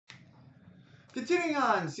Continuing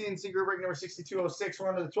on, CNC Group break number 6206. We're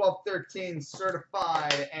on to the 12-13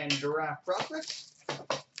 certified and draft prospects.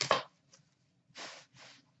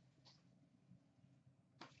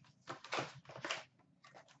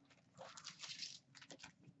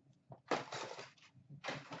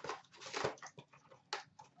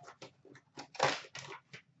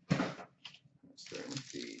 Starting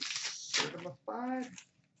with the certified.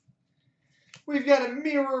 We've got a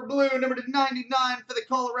mirror blue, number to 99 for the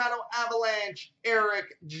Colorado Avalanche, Eric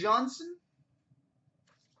Johnson.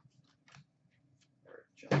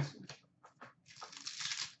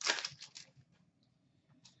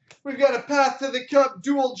 We've got a Path to the Cup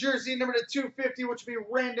dual jersey, number to 250, which will be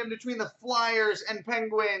random between the Flyers and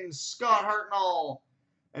Penguins, Scott Hartnell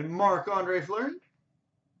and Marc-Andre Fleury.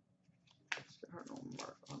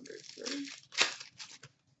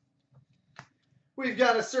 We've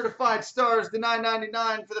got a Certified Stars, the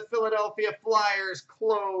 999 for the Philadelphia Flyers,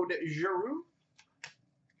 Claude Giroux.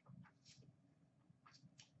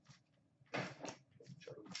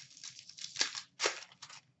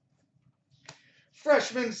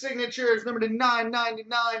 Freshman Signatures, number to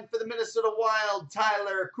 999 for the Minnesota Wild,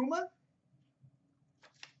 Tyler Kuma.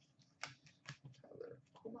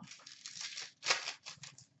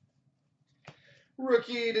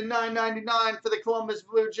 Rookie to 999 for the Columbus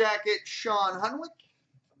Blue Jackets, Sean Hunwick.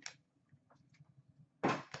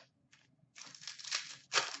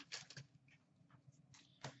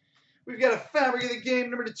 We've got a Fabric of the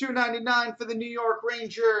Game, number to 299 for the New York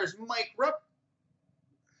Rangers, Mike Rupp.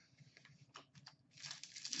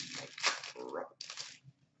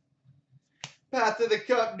 Path to the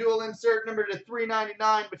Cup dual insert, number to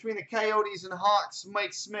 399 between the Coyotes and Hawks,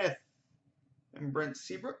 Mike Smith and Brent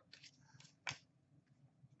Seabrook.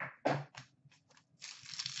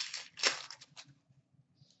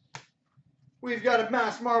 We've got a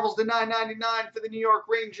Mass Marvels to 999 for the New York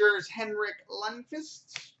Rangers, Henrik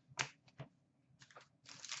Lundqvist.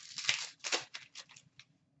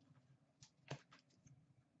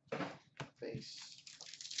 Base.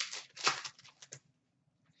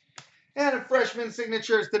 And a Freshman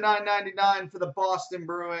Signatures to 999 for the Boston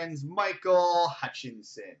Bruins, Michael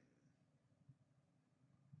Hutchinson.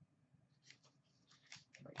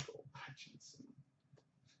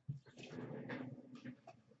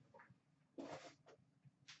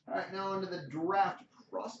 All right, now into the draft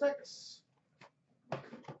prospects.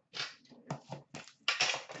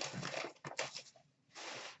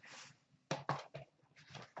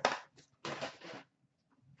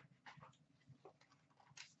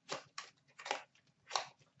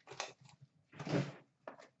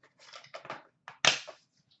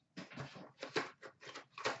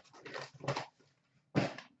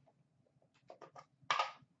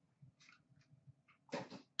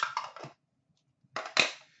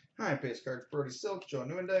 All right, base cards, Brody Silk, Joe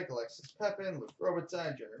Newendijk, Alexis Pepin, Luke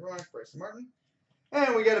Robitaille, Jerry Roy, Bryson Martin.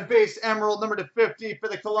 And we got a base emerald, number to 50 for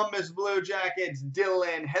the Columbus Blue Jackets,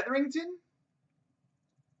 Dylan Hetherington.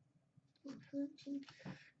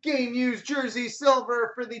 Game used jersey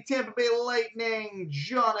silver for the Tampa Bay Lightning,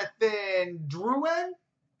 Jonathan Drouin.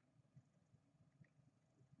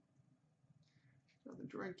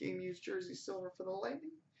 Game used jersey silver for the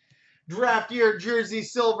Lightning. Draft year jersey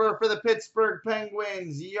silver for the Pittsburgh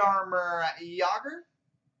Penguins, Jaromir Jagr.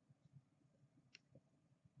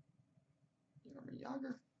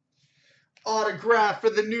 Autograph for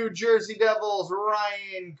the New Jersey Devils,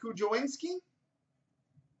 Ryan Kujoinski.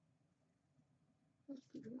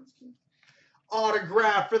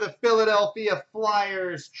 Autograph for the Philadelphia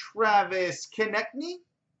Flyers, Travis Konecny.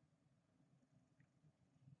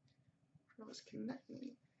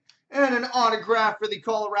 And an autograph for the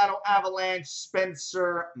Colorado Avalanche,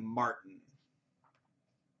 Spencer Martin.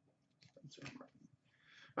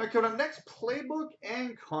 All right, coming up next, Playbook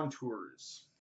and Contours.